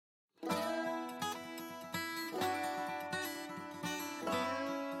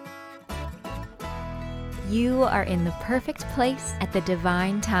You are in the perfect place at the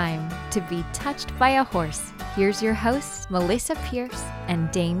divine time to be touched by a horse. Here's your hosts, Melissa Pierce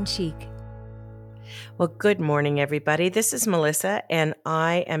and Dane Cheek. Well, good morning, everybody. This is Melissa, and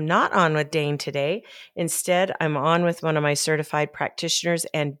I am not on with Dane today. Instead, I'm on with one of my certified practitioners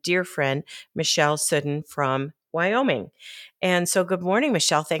and dear friend, Michelle Sidun from Wyoming. And so good morning,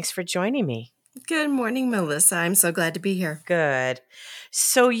 Michelle. Thanks for joining me. Good morning, Melissa. I'm so glad to be here. Good.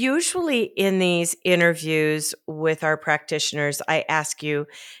 So usually in these interviews with our practitioners, I ask you,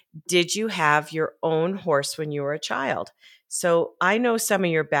 did you have your own horse when you were a child? So I know some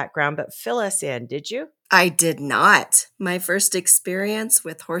of your background, but fill us in. Did you? I did not. My first experience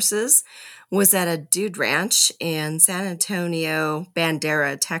with horses was at a dude ranch in San Antonio,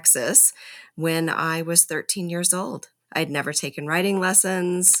 Bandera, Texas, when I was 13 years old. I'd never taken riding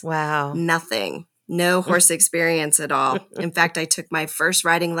lessons. Wow. Nothing. No horse experience at all. In fact, I took my first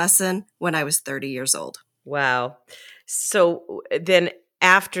riding lesson when I was 30 years old. Wow. So then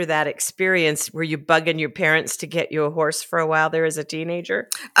after that experience, were you bugging your parents to get you a horse for a while there as a teenager?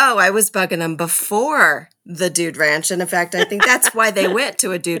 Oh, I was bugging them before the dude ranch. And in fact, I think that's why they went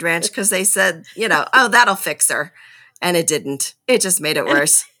to a dude ranch, because they said, oh, that'll fix her. And it didn't. It just made it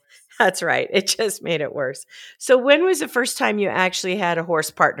worse. That's right. It just made it worse. So when was the first time you actually had a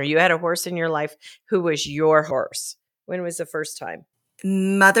horse partner? You had a horse in your life who was your horse. When was the first time?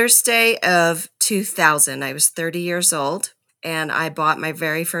 Mother's Day of 2000. I was 30 years old, and I bought my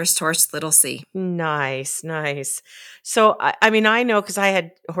very first horse, Little C. Nice, nice. So, I know because I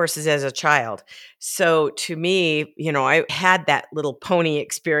had horses as a child. So to me, I had that little pony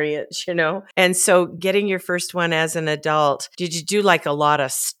experience, And so getting your first one as an adult, did you do like a lot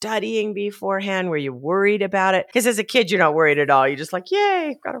of studying beforehand? Were you worried about it? Because as a kid, you're not worried at all. You're just like,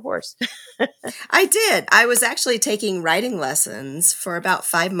 yay, got a horse. I did. I was actually taking riding lessons for about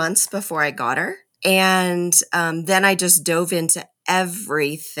 5 months before I got her. And then I just dove into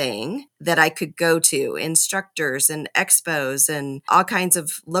everything that I could go to, instructors and expos and all kinds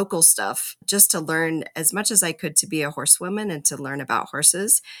of local stuff, just to learn as much as I could to be a horsewoman and to learn about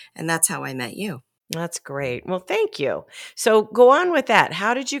horses. And that's how I met you. That's great. Well, thank you. So go on with that.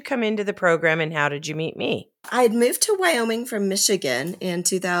 How did you come into the program and how did you meet me? I had moved to Wyoming from Michigan in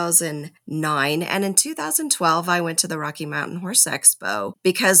 2009. And in 2012, I went to the Rocky Mountain Horse Expo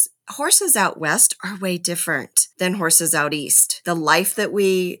because horses out west are way different than horses out east. The life that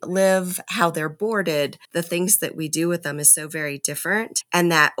we live, how they're boarded, the things that we do with them is so very different.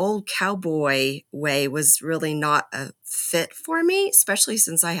 And that old cowboy way was really not a fit for me, especially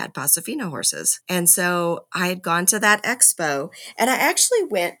since I had Pasofino horses. And so I had gone to that expo, and I actually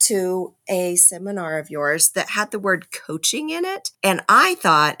went to a seminar of yours that had the word coaching in it. And I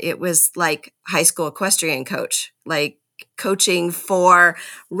thought it was like high school equestrian coach, like coaching for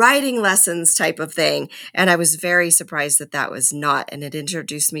riding lessons type of thing. And I was very surprised that that was not. And it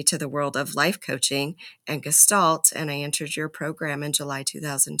introduced me to the world of life coaching and Gestalt. And I entered your program in July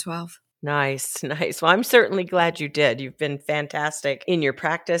 2012. Nice, nice. Well, I'm certainly glad you did. You've been fantastic in your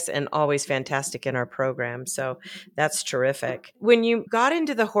practice and always fantastic in our program. So that's terrific. When you got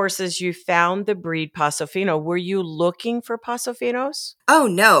into the horses, you found the breed Pasofino. Were you looking for Pasofinos? Oh,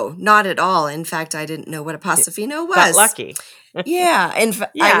 no, not at all. In fact, I didn't know what a Pasofino was. Got lucky. Yeah.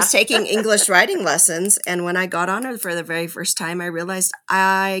 I was taking English riding lessons. And when I got on her for the very first time, I realized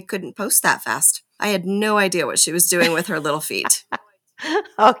I couldn't post that fast. I had no idea what she was doing with her little feet.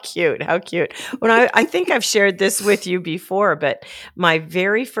 How cute. How cute. When I think I've shared this with you before, but my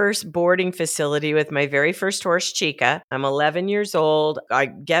very first boarding facility with my very first horse, Chica, I'm 11 years old. I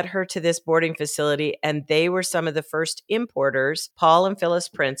get her to this boarding facility, and they were some of the first importers, Paul and Phyllis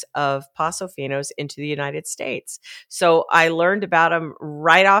Prince, of Pasofinos into the United States. So I learned about them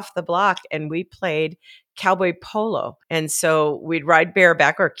right off the block, and we played cowboy polo. And so we'd ride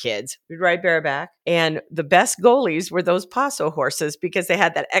bareback, or kids, we'd ride bareback. And the best goalies were those Paso horses because they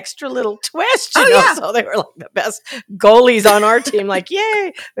had that extra little twist, you know? Yeah. So they were like the best goalies on our team. Like,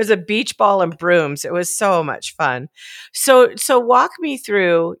 yay, there's a beach ball and brooms. It was so much fun. So walk me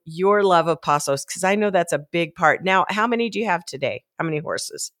through your love of Pasos, because I know that's a big part. Now, how many do you have today? How many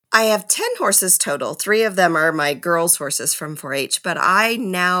horses? I have 10 horses total. 3 of them are my girls' horses from 4-H, but I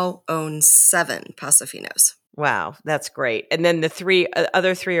now own 7 Pasofinos. Wow, that's great. And then the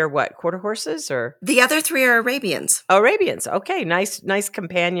other three are what? Quarter horses or? The other 3 are Arabians. Oh, Arabians. Okay, nice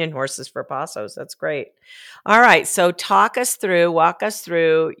companion horses for Pasos. That's great. All right, so walk us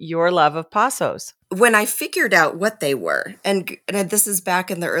through your love of Pasos. when I figured out what they were, and this is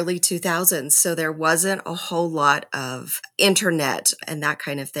back in the early 2000s, so there wasn't a whole lot of internet and that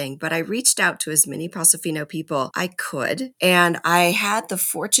kind of thing, but I reached out to as many Pasofino people I could, and I had the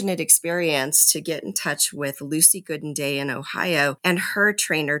fortunate experience to get in touch with Lucy Goodenday in Ohio and her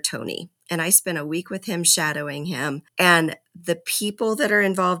trainer, Tony. And I spent a week with him, shadowing him, and the people that are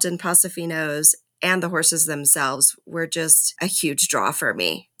involved in Pasofinos and the horses themselves were just a huge draw for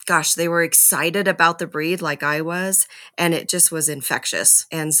me. Gosh, they were excited about the breed like I was, and it just was infectious.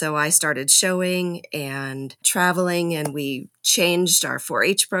 And so I started showing and traveling, and we changed our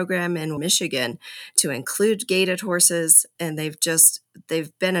 4-H program in Michigan to include gaited horses, and they've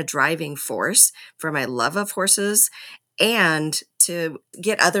been a driving force for my love of horses and to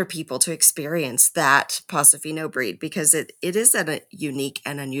get other people to experience that Pasofino breed, because it is a unique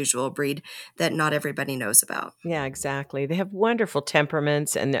and unusual breed that not everybody knows about. Yeah, exactly. They have wonderful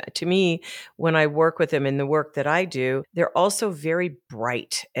temperaments. And to me, when I work with them in the work that I do, they're also very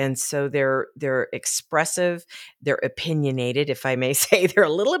bright. And so they're expressive, they're opinionated, if I may say. They're a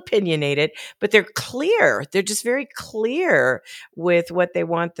little opinionated, but they're clear. They're just very clear with what they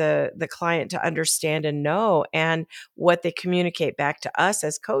want the client to understand and know, and what they communicate back to us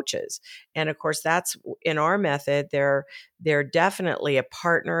as coaches. And of course, that's in our method, they're definitely a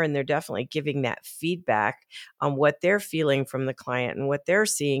partner, and they're definitely giving that feedback on what they're feeling from the client and what they're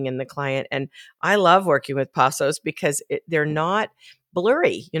seeing in the client. And I love working with Pasos because they're not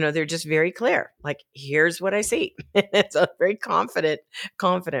blurry. They're just very clear. Like, here's what I see. It's a very confident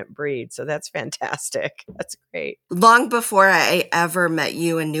breed. So that's fantastic. That's great. Long before I ever met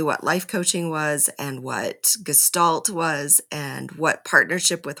you and knew what life coaching was and what Gestalt was and what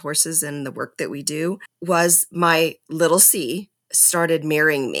partnership with horses and the work that we do was, my little C started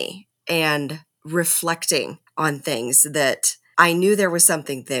mirroring me and reflecting on things that I knew there was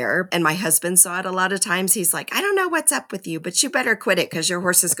something there. And my husband saw it a lot of times. He's like, I don't know what's up with you, but you better quit it because your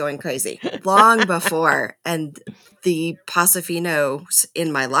horse is going crazy. Long before. And the Pasofinos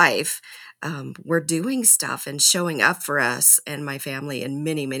in my life were doing stuff and showing up for us and my family in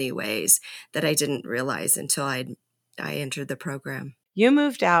many, many ways that I didn't realize until I entered the program. You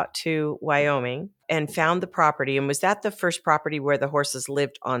moved out to Wyoming and found the property. And was that the first property where the horses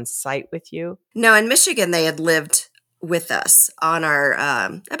lived on site with you? No, in Michigan, they had lived with us on our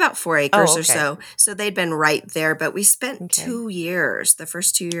about 4 acres or so. So they'd been right there, but we spent 2 years, the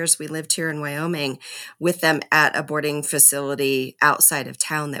first 2 years we lived here in Wyoming, with them at a boarding facility outside of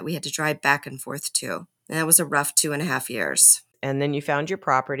town that we had to drive back and forth to. And that was a rough 2.5 years. And then you found your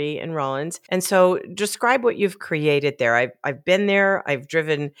property in Rollins. And so describe what you've created there. I've been there. I've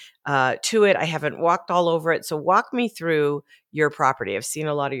driven to it. I haven't walked all over it. So walk me through your property. I've seen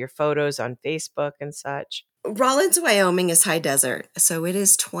a lot of your photos on Facebook and such. Rollins, Wyoming is high desert. So it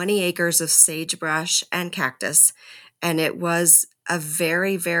is 20 acres of sagebrush and cactus. And it was a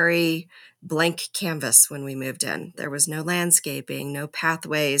very, very blank canvas when we moved in. There was no landscaping, no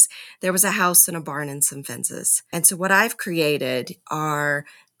pathways. There was a house and a barn and some fences. And so what I've created are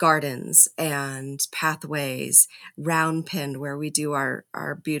gardens and pathways, round pen where we do our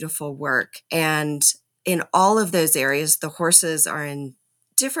beautiful work. And in all of those areas, the horses are in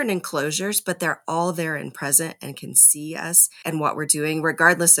different enclosures, but they're all there and present and can see us and what we're doing,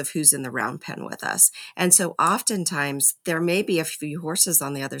 regardless of who's in the round pen with us. And so oftentimes there may be a few horses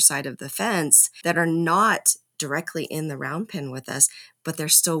on the other side of the fence that are not directly in the round pen with us, but they're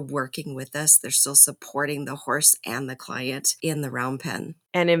still working with us. They're still supporting the horse and the client in the round pen.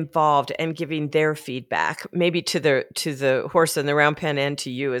 And involved and giving their feedback, maybe to the horse in the round pen and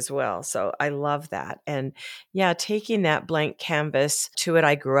to you as well. So I love that. And yeah, taking that blank canvas to it.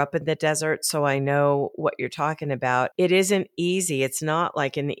 I grew up in the desert, so I know what you're talking about. It isn't easy. It's not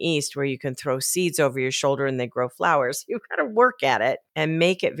like in the East where you can throw seeds over your shoulder and they grow flowers. You've got to work at it and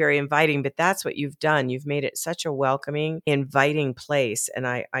make it very inviting. But that's what you've done. You've made it such a welcoming, inviting place. And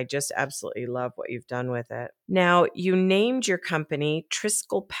I just absolutely love what you've done with it. Now, you named your company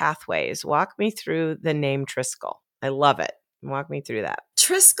Triskele Pathways. Walk me through the name Triskele. I love it. Walk me through that.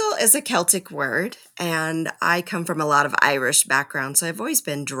 Triskele is a Celtic word, and I come from a lot of Irish background, so I've always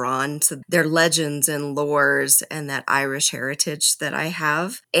been drawn to their legends and lores and that Irish heritage that I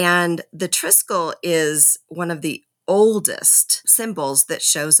have. And the Triskele is one of the oldest symbols that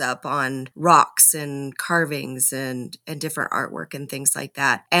shows up on rocks and carvings and different artwork and things like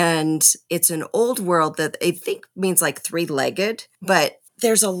that. And it's an old world that I think means like three-legged, but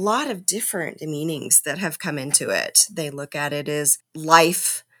there's a lot of different meanings that have come into it. They look at it as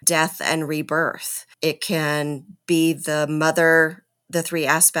life, death, and rebirth. It can be the mother the three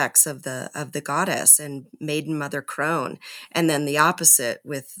aspects of the goddess and maiden, mother, crone. And then the opposite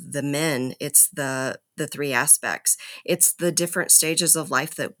with the men, it's the three aspects. It's the different stages of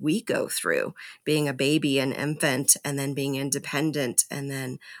life that we go through, being a baby, an infant, and then being independent, and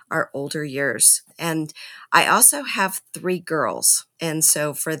then our older years. And I also have three girls. And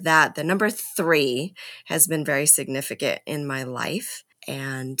so for that, the number three has been very significant in my life.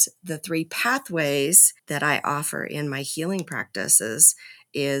 And the three pathways that I offer in my healing practices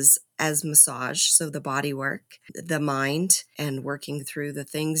is as massage, so the body work, the mind, and working through the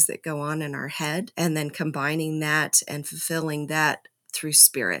things that go on in our head, and then combining that and fulfilling that through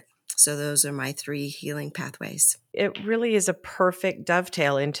spirit. So those are my three healing pathways. It really is a perfect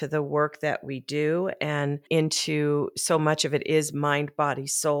dovetail into the work that we do, and into so much of it is mind, body,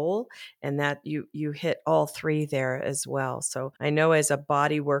 soul, and that you hit all three there as well. So I know as a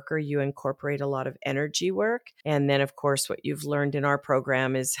body worker, you incorporate a lot of energy work. And then, of course, what you've learned in our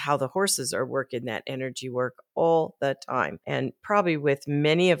program is how the horses are working that energy work all the time. And probably with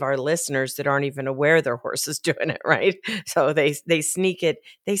many of our listeners that aren't even aware their horse is doing it, right? So they sneak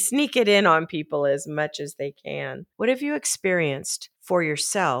it in on people as much as they can. What have you experienced for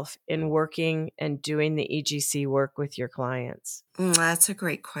yourself in working and doing the EGC work with your clients? That's a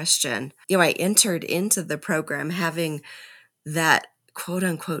great question. I entered into the program having that quote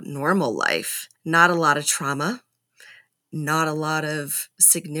unquote normal life, not a lot of trauma, not a lot of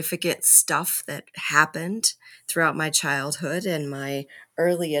significant stuff that happened throughout my childhood and my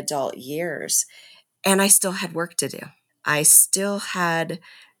early adult years. And I still had work to do. I still had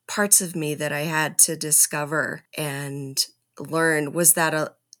parts of me that I had to discover and learn. Was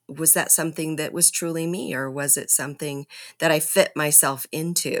that something that was truly me, or was it something that I fit myself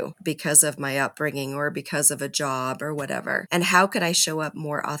into because of my upbringing or because of a job or whatever? And how could I show up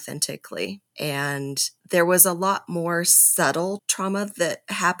more authentically? And there was a lot more subtle trauma that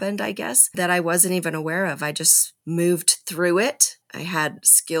happened, I guess, that I wasn't even aware of. I just moved through it. I had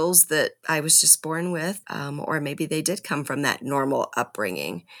skills that I was just born with, or maybe they did come from that normal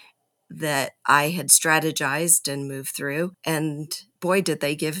upbringing that I had strategized and moved through. And boy, did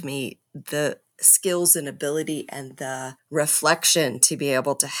they give me the skills and ability and the reflection to be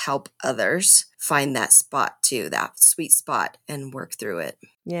able to help others find that spot too, that sweet spot, and work through it.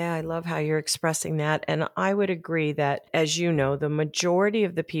 Yeah, I love how you're expressing that. And I would agree that, as you know, the majority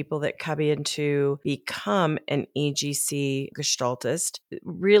of the people that come in to become an EGC gestaltist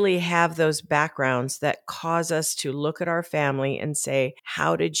really have those backgrounds that cause us to look at our family and say,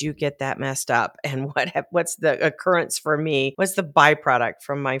 how did you get that messed up? And what's the occurrence for me? What's the byproduct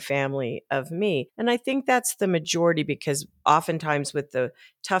from my family of me? And I think that's the majority, because oftentimes with the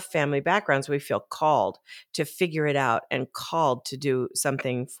tough family backgrounds, we feel called to figure it out and called to do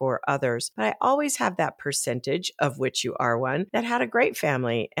something for others. But I always have that percentage, of which you are one, that had a great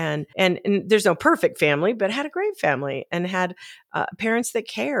family, and there's no perfect family, but had a great family and had parents that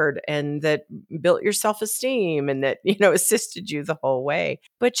cared and that built your self-esteem and that, assisted you the whole way.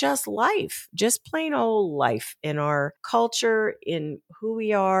 But just life, just plain old life in our culture, in who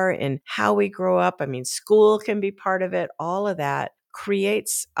we are and how we grow up. I mean, school can be part of it. All of that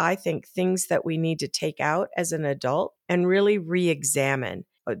creates, I think, things that we need to take out as an adult and really re-examine.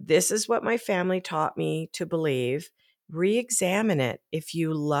 This is what my family taught me to believe. Re-examine it. If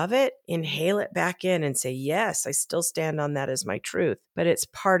you love it, inhale it back in and say, yes, I still stand on that as my truth. But it's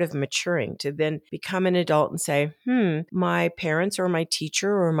part of maturing to then become an adult and say, my parents or my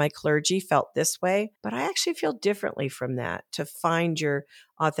teacher or my clergy felt this way, but I actually feel differently from that, to find your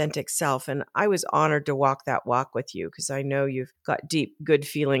authentic self. And I was honored to walk that walk with you, because I know you've got deep, good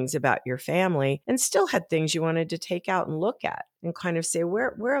feelings about your family and still had things you wanted to take out and look at and kind of say,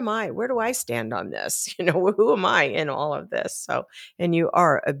 where am I? Where do I stand on this? Who am I in all of this? So, and you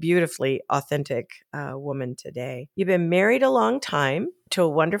are a beautifully authentic woman today. You've been married a long time to a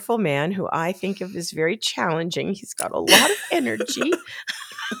wonderful man who I think of as very challenging. He's got a lot of energy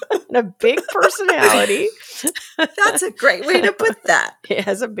and a big personality. That's a great way to put that. He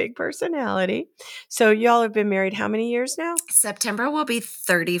has a big personality. So y'all have been married how many years now? September will be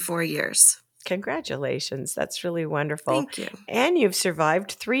 34 years. Congratulations. That's really wonderful. Thank you. And you've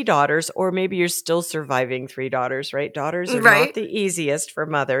survived 3 daughters, or maybe you're still surviving 3 daughters, right? Daughters are Right. not the easiest for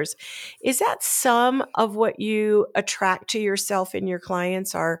mothers. Is that some of what you attract to yourself in your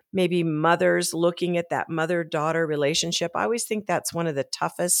clients, are maybe mothers looking at that mother-daughter relationship? I always think that's one of the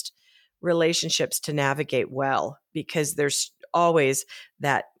toughest relationships to navigate well, because there's always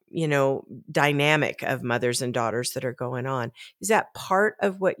that dynamic of mothers and daughters that are going on. Is that part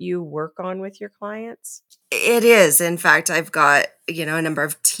of what you work on with your clients? It is. In fact, I've got, a number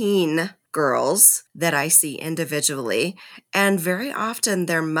of teen girls that I see individually, and very often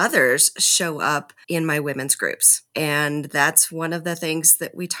their mothers show up in my women's groups. And that's one of the things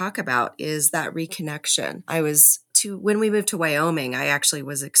that we talk about is that reconnection. When we moved to Wyoming, I actually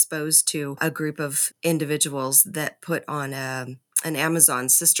was exposed to a group of individuals that put on an Amazon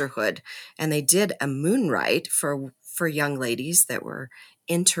sisterhood, and they did a moon rite for young ladies that were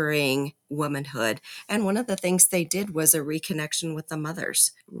entering womanhood. And one of the things they did was a reconnection with the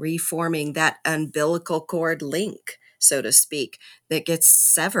mothers, reforming that umbilical cord link, so to speak, that gets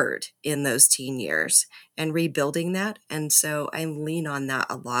severed in those teen years and rebuilding that. And so I lean on that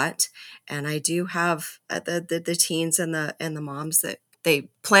a lot. And I do have the teens and the moms that they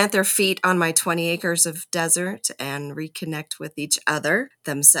plant their feet on my 20 acres of desert and reconnect with each other,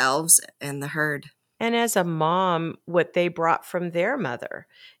 themselves, and the herd. And as a mom, what they brought from their mother,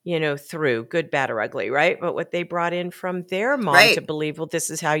 through good, bad, or ugly, right? But what they brought in from their mom to Right. believe, well, this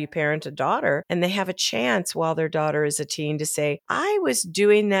is how you parent a daughter. And they have a chance while their daughter is a teen to say, I was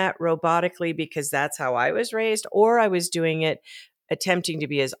doing that robotically because that's how I was raised, or I was doing it attempting to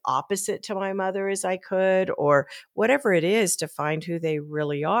be as opposite to my mother as I could, or whatever it is, to find who they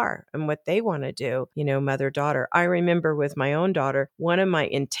really are and what they want to do, mother-daughter. I remember with my own daughter, one of my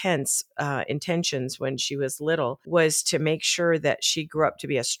intentions when she was little was to make sure that she grew up to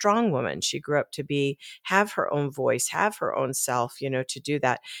be a strong woman. She grew up to have her own voice, have her own self, to do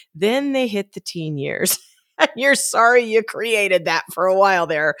that. Then they hit the teen years. You're sorry you created that for a while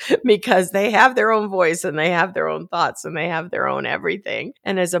there, because they have their own voice and they have their own thoughts and they have their own everything.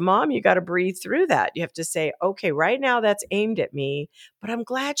 And as a mom, you got to breathe through that. You have to say, okay, right now that's aimed at me, but I'm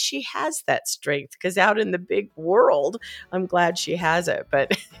glad she has that strength, because out in the big world, I'm glad she has it.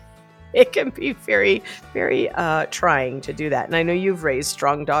 But it can be very, very trying to do that. And I know you've raised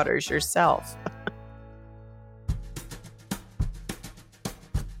strong daughters yourself.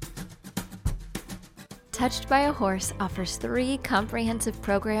 Touched by a Horse offers 3 comprehensive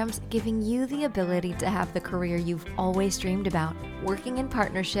programs giving you the ability to have the career you've always dreamed about, working in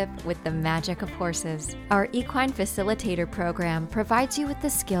partnership with the magic of horses. Our Equine Facilitator program provides you with the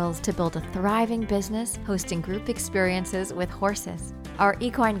skills to build a thriving business hosting group experiences with horses. Our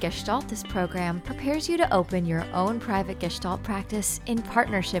Equine Gestaltist program prepares you to open your own private Gestalt practice in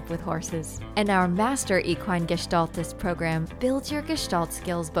partnership with horses. And our Master Equine Gestaltist program builds your Gestalt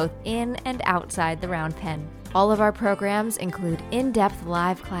skills both in and outside the round pen. All of our programs include in-depth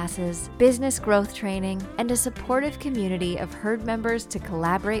live classes, business growth training, and a supportive community of herd members to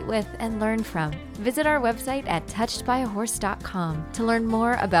collaborate with and learn from. Visit our website at touchedbyahorse.com to learn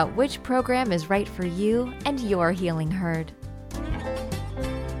more about which program is right for you and your healing herd.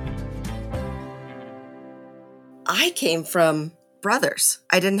 I came from brothers.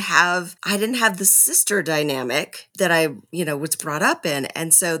 I didn't have the sister dynamic that I, was brought up in.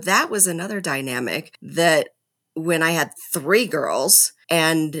 And so that was another dynamic that when I had 3 girls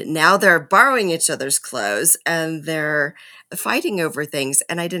and now they're borrowing each other's clothes and they're fighting over things,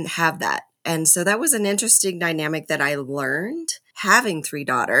 and I didn't have that. And so that was an interesting dynamic that I learned having 3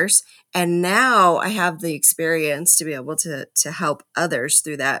 daughters. And now I have the experience to be able to help others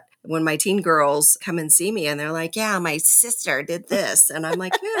through that. When my teen girls come and see me and they're like, yeah, my sister did this. And I'm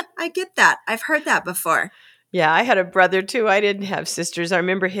like, yeah, I get that. I've heard that before. Yeah, I had a brother too. I didn't have sisters. I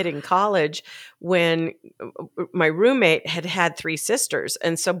remember hitting college when my roommate had 3 sisters.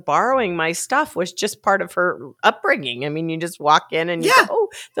 And so borrowing my stuff was just part of her upbringing. I mean, you just walk in and you go, oh,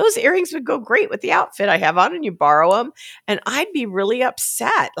 those earrings would go great with the outfit I have on, and you borrow them. And I'd be really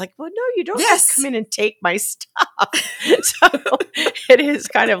upset. Like, well, no, you don't just come in and take my stuff. So it is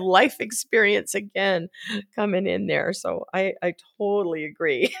kind of life experience again coming in there. So I totally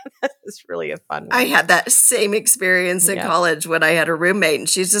agree. That's really a fun one. I had that same experience in college when I had a roommate and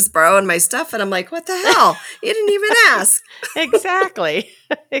she's just borrowing my stuff. And I'm like, what the hell? You didn't even ask. Exactly.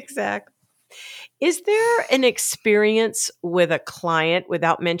 Exactly. Is there an experience with a client,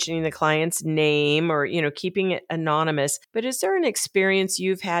 without mentioning the client's name or, keeping it anonymous, but is there an experience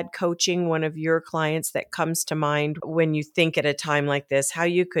you've had coaching one of your clients that comes to mind when you think at a time like this, how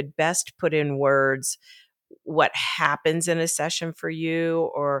you could best put in words what happens in a session for you?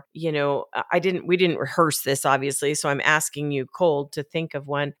 Or, we didn't rehearse this, obviously, so I'm asking you cold to think of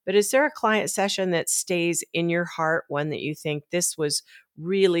one, but is there a client session that stays in your heart, one that you think this was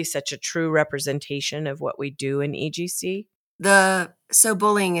really such a true representation of what we do in EGC? So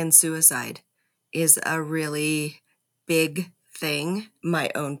bullying and suicide is a really big thing, my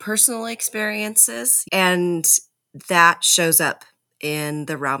own personal experiences, and that shows up in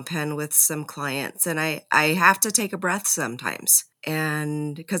the round pen with some clients, and I have to take a breath sometimes,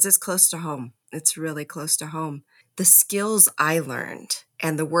 and because it's close to home. It's really close to home. The skills I learned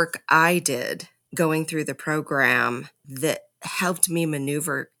and the work I did going through the program that helped me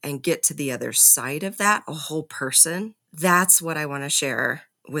maneuver and get to the other side of that, a whole person, that's what I want to share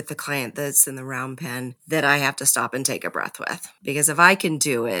with the client that's in the round pen that I have to stop and take a breath with. Because if I can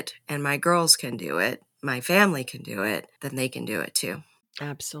do it and my girls can do it, my family can do it, then they can do it too.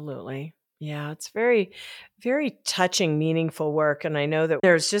 Absolutely. Yeah, it's very, very touching, meaningful work. And I know that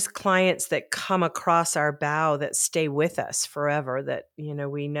there's just clients that come across our bow that stay with us forever, that,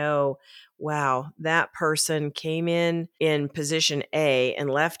 we know, wow, that person came in position A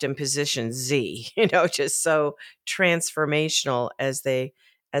and left in position Z, just so transformational as they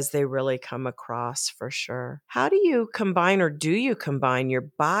really come across, for sure. How do you combine, or do you combine, your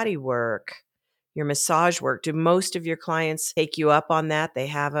body work, your massage work? Do most of your clients take you up on that? They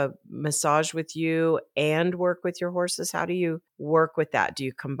have a massage with you and work with your horses? How do you work with that? Do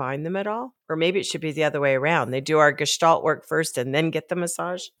you combine them at all? Or maybe it should be the other way around. They do our gestalt work first and then get the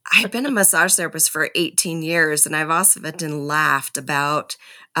massage? I've been a massage therapist for 18 years, and I've often laughed about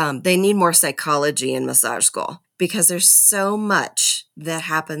they need more psychology in massage school because there's so much that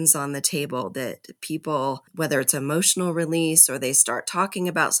happens on the table that people, whether it's emotional release or they start talking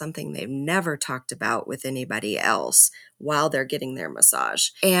about something they've never talked about with anybody else while they're getting their massage.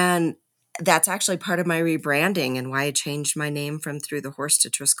 And that's actually part of my rebranding and why I changed my name from Through the Horse to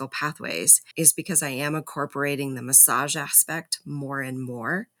Triskele Pathways, is because I am incorporating the massage aspect more and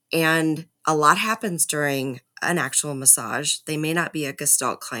more. And a lot happens during an actual massage. They may not be a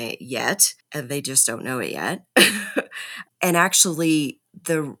Gestalt client yet, and they just don't know it yet. And actually,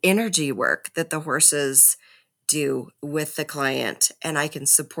 the energy work that the horses do with the client, and I can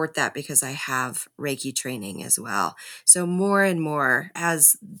support that because I have Reiki training as well. So more and more,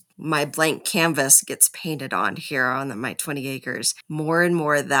 as my blank canvas gets painted on here on my 20 acres, more and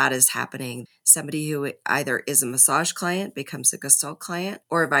more that is happening. Somebody who either is a massage client becomes a Gestalt client,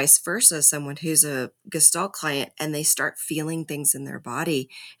 or vice versa, someone who's a Gestalt client and they start feeling things in their body.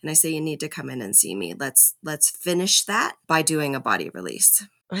 And I say, you need to come in and see me. Let's finish that by doing a body release.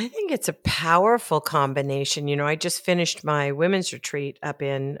 I think it's a powerful combination. I just finished my women's retreat up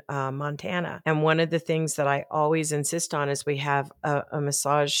in Montana. And one of the things that I always insist on is we have a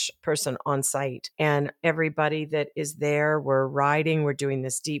massage person on site. And everybody that is there, we're riding, we're doing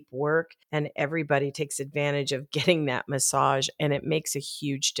this deep work, and everybody takes advantage of getting that massage. And it makes a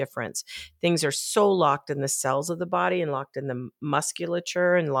huge difference. Things are so locked in the cells of the body and locked in the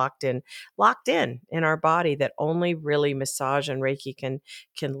musculature and locked in our body that only really massage and Reiki can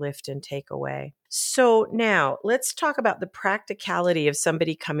lift and take away. So now let's talk about the practicality of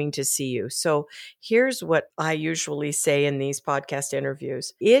somebody coming to see you. So here's what I usually say in these podcast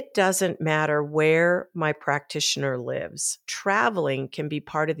interviews. It doesn't matter where my practitioner lives. Traveling can be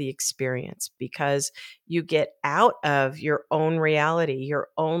part of the experience because you get out of your own reality, your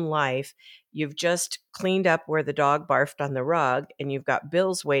own life. You've just cleaned up where the dog barfed on the rug, and you've got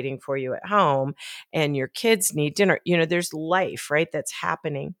bills waiting for you at home, and your kids need dinner. There's life, right? That's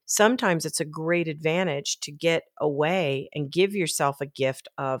happening. Sometimes it's a great advantage to get away and give yourself a gift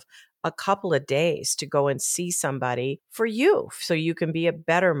of a couple of days to go and see somebody for you, so you can be a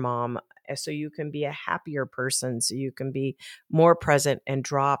better mom, so you can be a happier person, so you can be more present and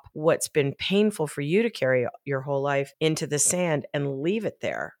drop what's been painful for you to carry your whole life into the sand and leave it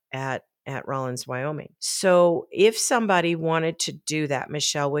there at Rollins, Wyoming. So if somebody wanted to do that,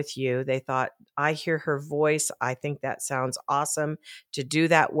 Michelle, with you, they thought, I hear her voice, I think that sounds awesome to do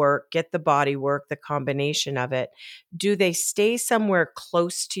that work, get the body work, the combination of it. Do they stay somewhere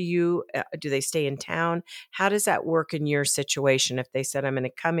close to you? Do they stay in town? How does that work in your situation? If they said, I'm going to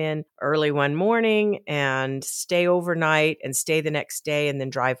come in early one morning and stay overnight and stay the next day and then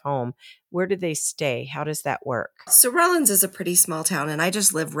drive home, where do they stay? How does that work? So Rollins is a pretty small town, and I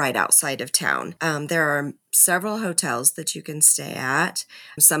just live right outside of town. There are several hotels that you can stay at.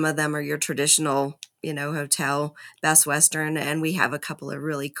 Some of them are your traditional, hotel, Best Western, and we have a couple of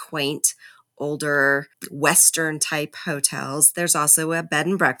really quaint, older Western type hotels. There's also a bed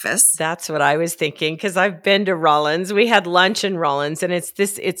and breakfast. That's what I was thinking, because I've been to Rollins. We had lunch in Rollins, and it's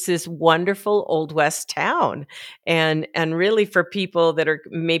this wonderful Old West town. And really, for people that are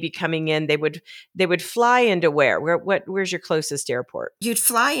maybe coming in, they would fly into where's your closest airport? You'd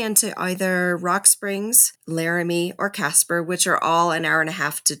fly into either Rock Springs, Laramie, or Casper, which are all an hour and a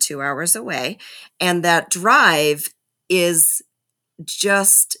half to 2 hours away. And that drive is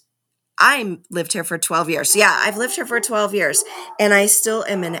just I lived here for 12 years. Yeah, I've lived here for 12 years. And I still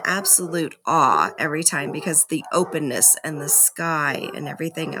am in absolute awe every time because the openness and the sky and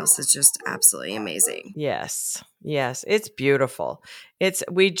everything else is just absolutely amazing. Yes. Yes. It's beautiful.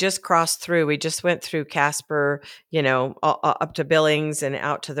 We just crossed through, we just went through Casper, up to Billings and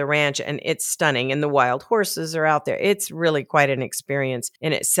out to the ranch, and it's stunning. And the wild horses are out there. It's really quite an experience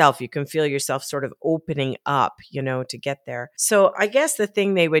in itself. You can feel yourself sort of opening up, to get there. So I guess the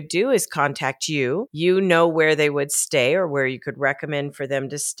thing they would do is contact you. You know where they would stay or where you could recommend for them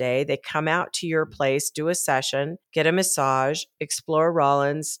to stay. They come out to your place, do a session, get a massage, explore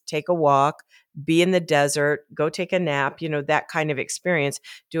Rollins, take a walk, be in the desert, go take a nap, that kind of experience,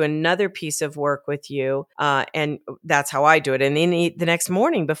 do another piece of work with you. And that's how I do it. And then the next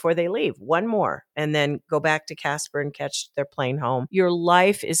morning before they leave, one more, and then go back to Casper and catch their plane home. Your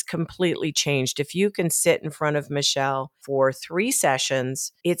life is completely changed. If you can sit in front of Michelle for 3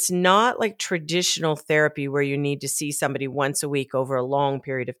 sessions, it's not like traditional therapy where you need to see somebody once a week over a long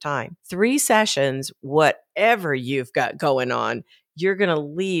period of time. 3 sessions, whatever you've got going on, you're going to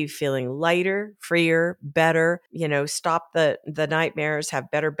leave feeling lighter, freer, better, stop the nightmares,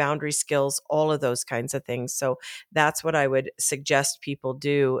 have better boundary skills, all of those kinds of things. So that's what I would suggest people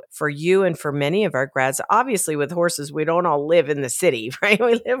do for you and for many of our grads. Obviously, with horses, we don't all live in the city, right?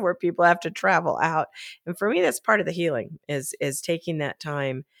 We live where people have to travel out. And for me, that's part of the healing is taking that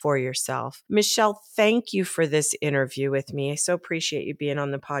time for yourself. Michelle, thank you for this interview with me. I so appreciate you being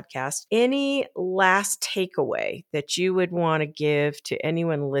on the podcast. Any last takeaway that you would want to give to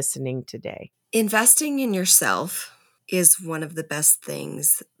anyone listening today? Investing in yourself is one of the best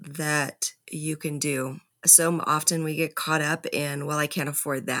things that you can do. So often we get caught up in, well, I can't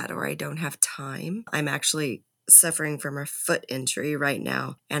afford that, or I don't have time. I'm actually suffering from a foot injury right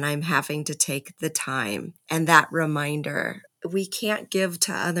now, and I'm having to take the time. And that reminder, we can't give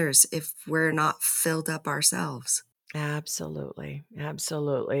to others if we're not filled up ourselves. Absolutely.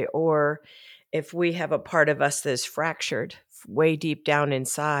 Absolutely. Or if we have a part of us that's fractured way deep down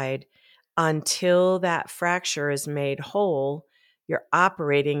inside, until that fracture is made whole, you're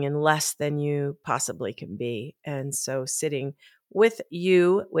operating in less than you possibly can be. And so sitting with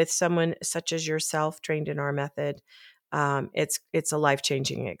someone such as yourself, trained in our method, it's a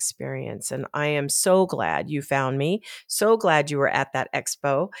life-changing experience. And I am so glad you found me, so glad you were at that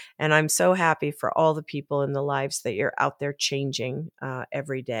expo. And I'm so happy for all the people in the lives that you're out there changing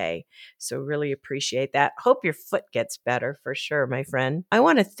every day. So really appreciate that. Hope your foot gets better for sure, my friend. I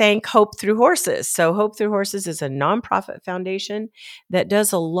want to thank Hope Through Horses. So Hope Through Horses is a nonprofit foundation that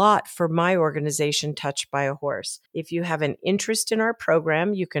does a lot for my organization, Touched by a Horse. If you have an interest in our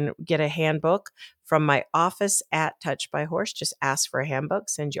program, you can get a handbook from my office at Touched by Horse. Just ask for a handbook,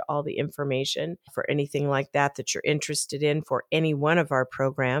 send you all the information for anything like that you're interested in for any one of our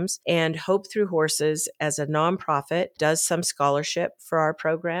programs. And Hope Through Horses, as a nonprofit, does some scholarship for our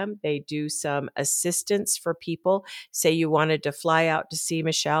program. They do some assistance for people. Say you wanted to fly out to see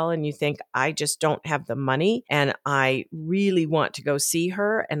Michelle and you think, I just don't have the money and I really want to go see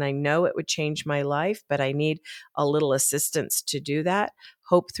her and I know it would change my life, but I need a little assistance to do that.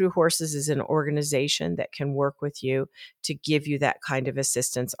 Hope Through Horses is an organization that can work with you to give you that kind of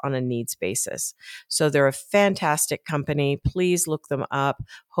assistance on a needs basis. So they're a fantastic company. Please look them up,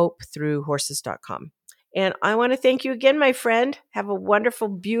 hopethroughhorses.com. And I want to thank you again, my friend. Have a wonderful,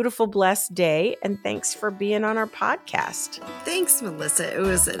 beautiful, blessed day. And thanks for being on our podcast. Thanks, Melissa. It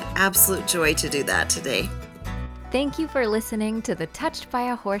was an absolute joy to do that today. Thank you for listening to the Touched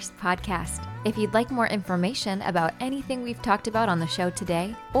by a Horse podcast. If you'd like more information about anything we've talked about on the show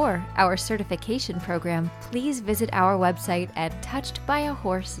today or our certification program, please visit our website at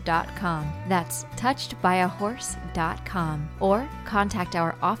touchedbyahorse.com. That's touchedbyahorse.com. Or contact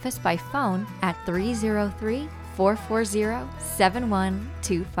our office by phone at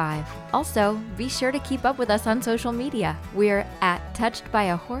 303-440-7125. Also, be sure to keep up with us on social media. We're at Touched by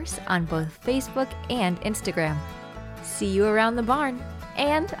a Horse on both Facebook and Instagram. See you around the barn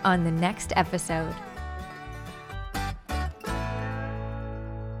and on the next episode.